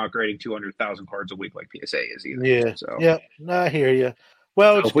mind, we're not grading 200,000 cards a week like PSA is either. Yeah. So No, I hear you.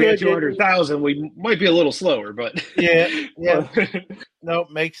 Well, it's if we good. had 200,000, we might be a little slower, but Yeah. No,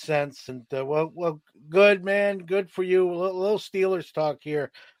 makes sense. And well, good, man. Good for you. A little Steelers talk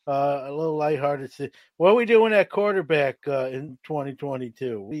here. A little lighthearted. What are we doing at quarterback in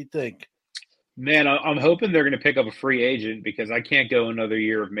 2022? What do you think? Man, I'm hoping they're going to pick up a free agent, because I can't go another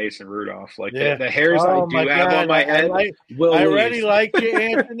year of Mason Rudolph. The hairs I do have on my head will I lose. already like you,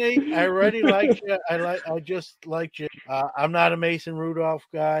 Anthony. I already like you. I just like you. I'm not a Mason Rudolph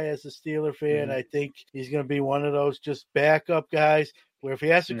guy as a Steeler fan. I think he's going to be one of those just backup guys where if he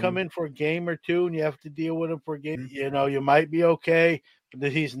has to come in for a game or two and you have to deal with him for a game, you might be okay.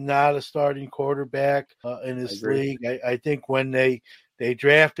 But he's not a starting quarterback in this league. I think when they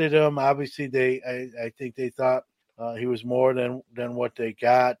drafted him, obviously I think they thought he was more than what they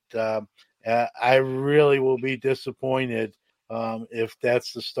got. I really will be disappointed if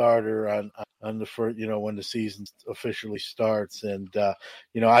that's the starter on the first, when the season officially starts. And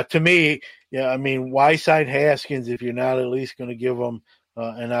to me, I mean, why sign Haskins if you're not at least going to give him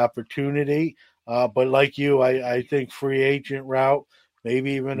an opportunity? But like you, I think free agent route,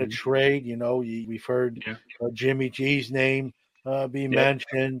 maybe even a trade. We've heard Jimmy G's name be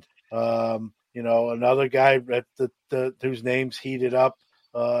mentioned. Another guy that whose name's heated up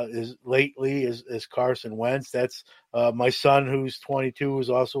is Carson Wentz. That's my son, who's 22, is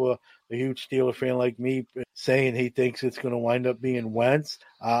also a huge Steeler fan like me, saying he thinks it's going to wind up being Wentz.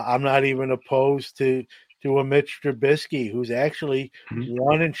 I'm not even opposed to a Mitch Trubisky, who's actually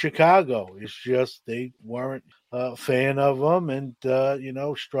won in Chicago. It's just they weren't a fan of him and,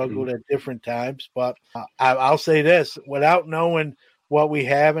 struggled at different times. But I'll say this, without knowing what we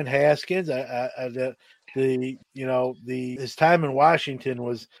have in Haskins, his time in Washington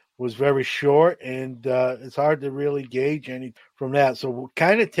was very short, and it's hard to really gauge any from that. So we're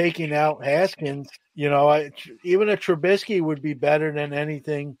kind of taking out Haskins. Even a Trubisky would be better than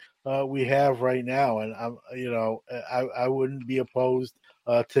anything we have right now, and I wouldn't be opposed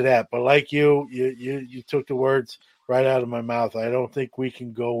to that. But like you took the words right out of my mouth. I don't think we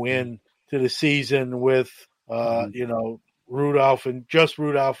can go in to the season with Rudolph and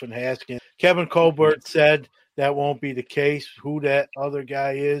Haskins. Kevin Colbert said that won't be the case. Who that other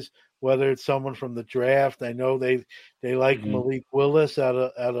guy is, whether it's someone from the draft. I know they like Malik Willis out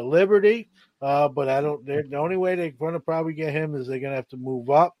of Liberty, but I don't. The only way they're going to probably get him is they're going to have to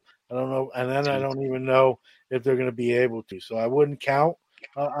move up. I don't know, and then I don't even know if they're going to be able to. So I wouldn't count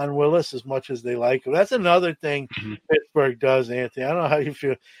on Willis as much as they like him. That's another thing Pittsburgh does, Anthony. I don't know how you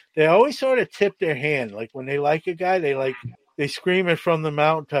feel. They always sort of tip their hand. Like when they like a guy, they scream it from the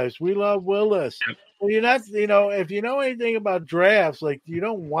mountaintops. We love Willis. Yep. Well, you're not, if you know anything about drafts, you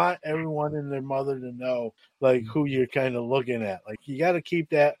don't want everyone and their mother to know, who you're kind of looking at. You got to keep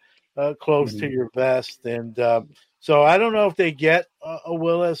that close to your vest. And so I don't know if they get a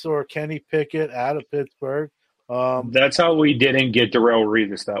Willis or a Kenny Pickett out of Pittsburgh. That's how we didn't get Darrelle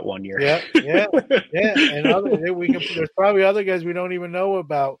Revis that one year. Yeah. And there's probably other guys we don't even know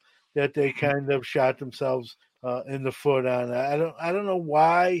about that they kind of shot themselves in the foot on. I don't know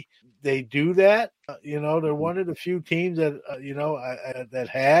why they do that. They're one of the few teams that that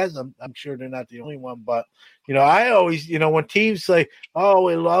has. I'm sure they're not the only one, but I always when teams say, "Oh,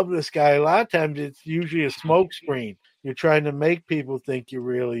 we love this guy," a lot of times it's usually a smoke screen. You're trying to make people think you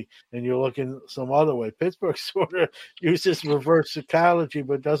really, and you're looking some other way. Pittsburgh sort of uses reverse psychology,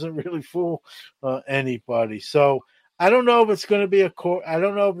 but doesn't really fool anybody. So I don't know if it's going to be I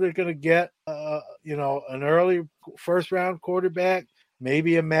don't know if they're going to get, an early first round quarterback.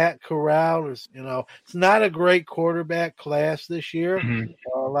 maybe a Matt Corral. It's not a great quarterback class this year.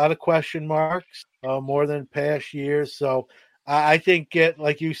 A lot of question marks, more than past years. So I think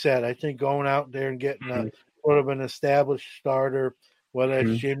like you said, I think going out there and getting a sort of an established starter, whether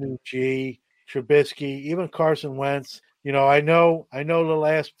it's Jimmy G, Trubisky, even Carson Wentz. I know the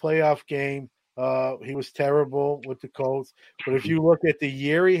last playoff game, he was terrible with the Colts. But if you look at the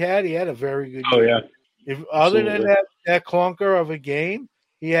year he had a very good year. Oh, yeah. Other than that clunker of a game,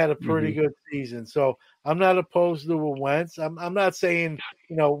 he had a pretty good season. So I'm not opposed to a Wentz. I'm not saying,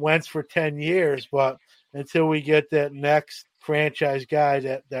 Wentz for 10 years, but until we get that next franchise guy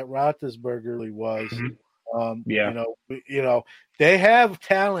that Roethlisberger really was, they have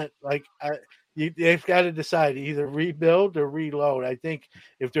talent. Like they've got to decide either rebuild or reload. I think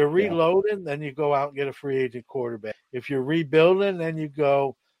if they're reloading, then you go out and get a free agent quarterback. If you're rebuilding, then you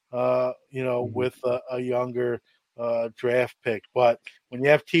go, with a younger draft pick. But when you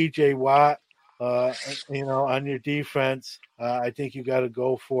have T.J. Watt, on your defense, I think you got to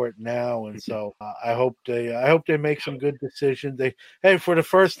go for it now. And so I hope they make some good decisions. Hey, for the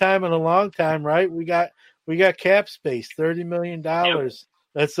first time in a long time, right? We got cap space, $30 million.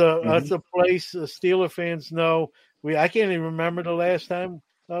 That's a place Steeler fans know. I can't even remember the last time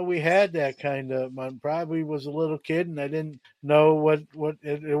we had that kind of. I probably was a little kid and I didn't know what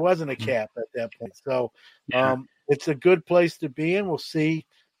it wasn't a cap at that point. So it's a good place to be in. We'll see,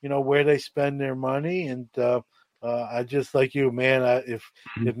 where they spend their money. And I just like you, man. If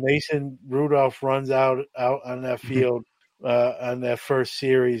Mason Rudolph runs out on that field on that first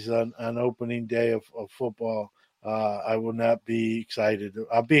series on opening day of football, I will not be excited.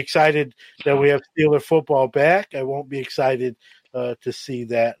 I'll be excited that we have Steeler football back. I won't be excited to see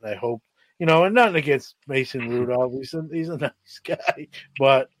that. And I hope, and nothing against Mason Rudolph. He's a nice guy,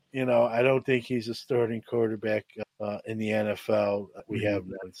 but I don't think he's a starting quarterback in the NFL. We have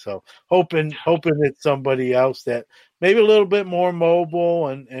none. So hoping it's somebody else that maybe a little bit more mobile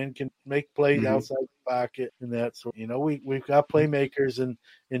and can make plays outside the pocket and that. So we've got playmakers in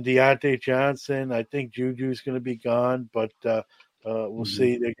Deontay Johnson. I think Juju's going to be gone, but we'll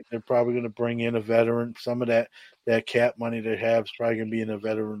see. They're probably going to bring in a veteran. Some of that cap money they have is probably going to be in a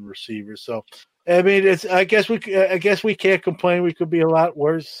veteran receiver. So I mean, I guess we can't complain. We could be a lot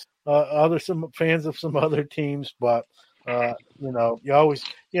worse. Some fans of some other teams, but you always,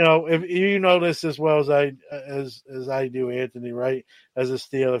 if you know this as well as I do, Anthony, right? As a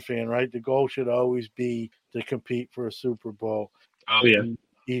Steeler fan, right? The goal should always be to compete for a Super Bowl. Oh yeah.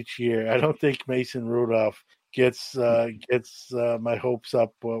 Each year, I don't think Mason Rudolph gets my hopes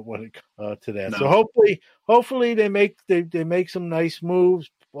up when it to that. No. So hopefully they make some nice moves.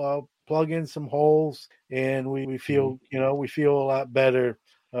 Plug in some holes, and we feel a lot better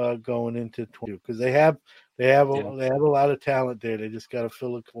going into 22 because they have a lot of talent there. They just got to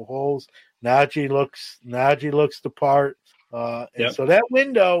fill a couple holes. Najee looks the part, and so that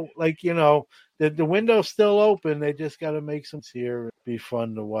window, the window's still open. They just got to make some here. Be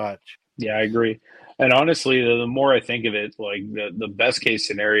fun to watch. Yeah, I agree. And honestly, the more I think of it, like the best case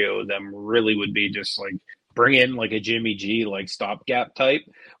scenario of them really would be just like bring in like a Jimmy G, like stopgap type.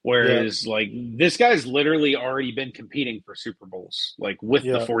 Whereas like this guy's literally already been competing for Super Bowls, like with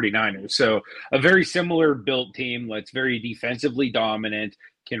the 49ers. So a very similar built team that's very defensively dominant,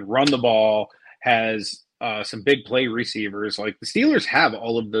 can run the ball, has some big play receivers. Like the Steelers have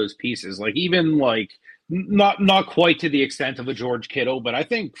all of those pieces, like even like not quite to the extent of a George Kittle, but I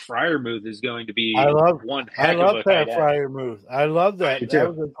think Freiermuth is going to be one heck of a that Freiermuth. I love that.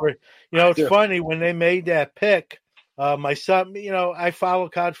 That was a great. It's funny when they made that pick. My son, I follow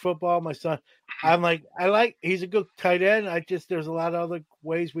college football. My son, he's a good tight end. There's a lot of other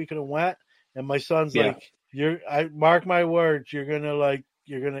ways we could have went. And my son's I mark my words, you're going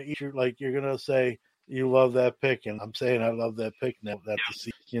to say you love that pick. And I'm saying I love that pick now.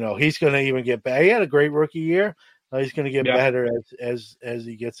 He's going to even get better. He had a great rookie year. He's going to get better as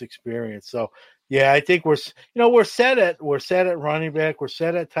he gets experience. So I think we're set at running back. We're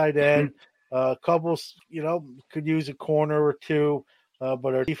set at tight end. Couples, could use a corner or two,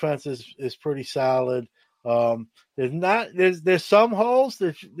 but our defense is pretty solid. There's some holes,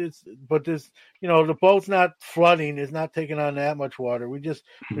 but the boat's not flooding. It's not taking on that much water. We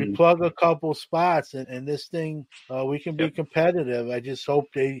plug a couple spots, and this thing we can be competitive. I just hope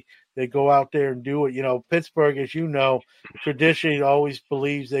they go out there and do it. Pittsburgh, as you know, traditionally always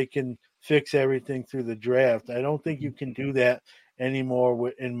believes they can fix everything through the draft. I don't think you can do that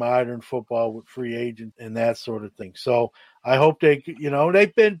anymore in modern football with free agents and that sort of thing. So I hope they've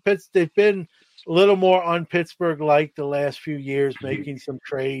been a little more un-Pittsburgh like the last few years, making some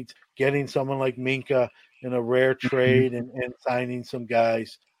trades, getting someone like Minka, in a rare trade and signing some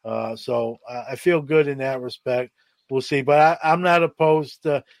guys. So I feel good in that respect. We'll see, but I'm not opposed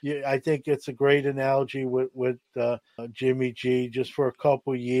to. I think it's a great analogy with Jimmy G. Just for a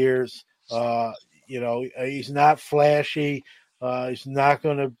couple years, he's not flashy. He's not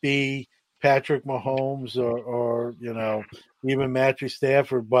going to be Patrick Mahomes or even Matthew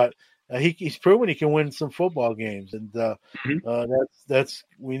Stafford, but he's proven he can win some football games, and that's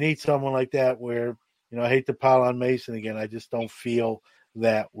we need someone like that. Where I hate to pile on Mason again. I just don't feel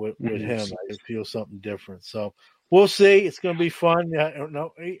that with him. I feel something different. So. We'll see. It's going to be fun.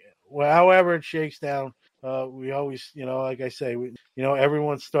 However it shakes down, we always, like I say,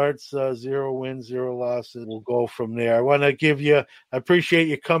 everyone starts 0 wins, 0 losses. We'll go from there. I want to I appreciate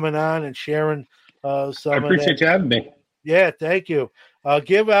you coming on and sharing some. I appreciate you having me. Yeah, thank you.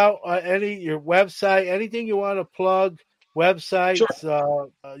 Give out your website, anything you want to plug, websites, sure.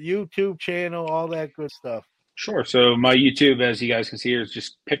 YouTube channel, all that good stuff. Sure. So my YouTube, as you guys can see here, is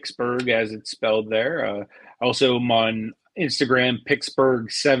just Pittsburgh as it's spelled there. Also, I'm on Instagram,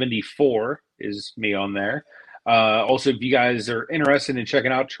 Pittsburgh74 is me on there. Also, if you guys are interested in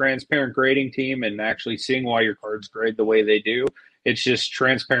checking out Transparent Grading Team and actually seeing why your cards grade the way they do, it's just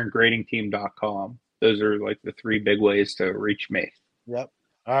transparentgradingteam.com. Those are like the 3 big ways to reach me. Yep.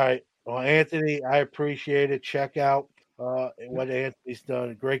 All right. Well, Anthony, I appreciate it. Check out what Anthony's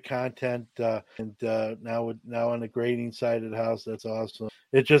done. Great content, and now on the grading side of the house. That's awesome.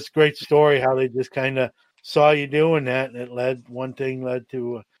 It's just a great story how they just kind of saw you doing that, and one thing led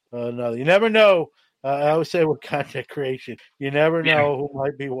to another. You never know. I always say with content creation, you never know who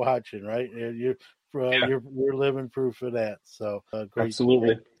might be watching, right? You're living proof of that. So great,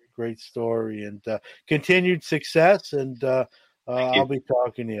 absolutely great story, and continued success. And I'll be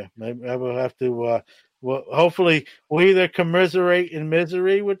talking to you. Maybe I will have to. Well, hopefully we'll either commiserate in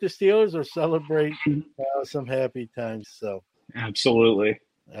misery with the Steelers or celebrate some happy times. So absolutely.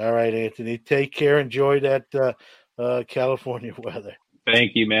 All right, Anthony. Take care. Enjoy that California weather.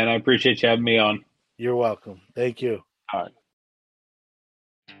 Thank you, man. I appreciate you having me on. You're welcome. Thank you. All right.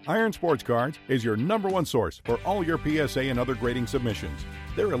 Iron Sports Cards is your #1 source for all your PSA and other grading submissions.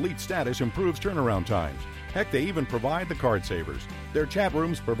 Their elite status improves turnaround times. Heck, they even provide the card savers. Their chat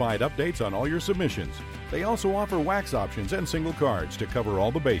rooms provide updates on all your submissions. They also offer wax options and single cards to cover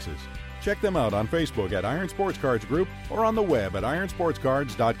all the bases. Check them out on Facebook at Iron Sports Cards Group or on the web at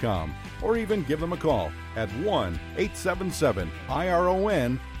ironsportscards.com. Or even give them a call at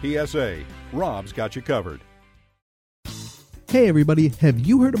 1-877-IRON-PSA. Rob's got you covered. Hey everybody, have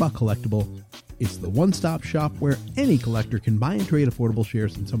you heard about Collectible? It's the one-stop shop where any collector can buy and trade affordable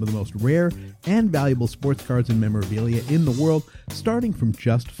shares in some of the most rare and valuable sports cards and memorabilia in the world, starting from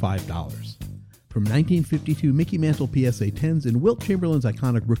just $5. From 1952 Mickey Mantle PSA 10s and Wilt Chamberlain's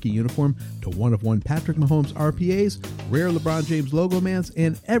iconic rookie uniform to one-of-one Patrick Mahomes RPAs, rare LeBron James logo mans,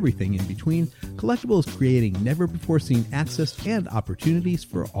 and everything in between, Collectible is creating never-before-seen access and opportunities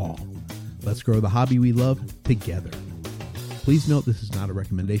for all. Let's grow the hobby we love together. Please note this is not a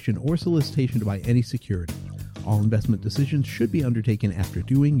recommendation or solicitation to buy any security. All investment decisions should be undertaken after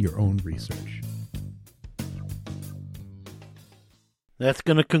doing your own research. That's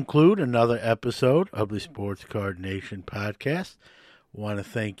going to conclude another episode of the Sports Card Nation podcast. I want to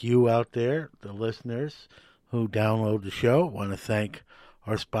thank you out there, the listeners who download the show. I want to thank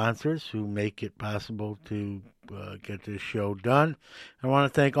our sponsors who make it possible to get this show done. I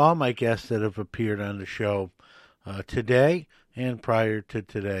want to thank all my guests that have appeared on the show today and prior to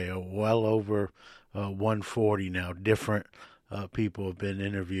today. Well over 140 now. Different people have been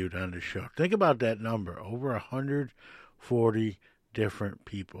interviewed on the show. Think about that number. Over 140 different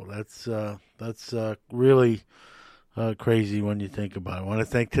people. That's really crazy when you think about it. I want to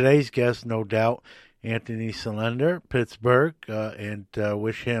thank today's guest, no doubt, Anthony Solender, Pittsburgh, and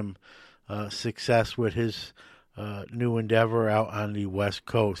wish him success with his new endeavor out on the West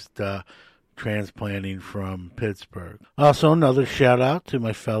Coast, transplanting from Pittsburgh. Also, another shout out to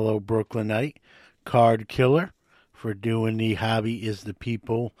my fellow Brooklynite, Card Killer, for doing the Hobby is the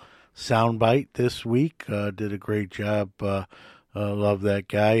People soundbite this week. Did a great job. Love that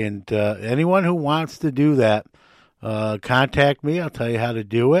guy. And anyone who wants to do that, contact me. I'll tell you how to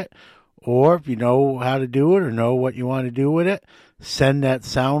do it. Or if you know how to do it or know what you want to do with it, send that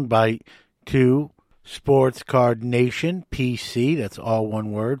soundbite to Sports Card Nation PC. That's all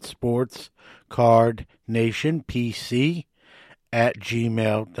one word. Sports Card Nation PC at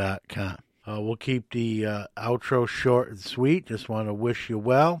gmail.com. We'll keep the outro short and sweet. Just want to wish you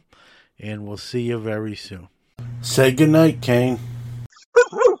well, and we'll see you very soon. Say goodnight, Kane.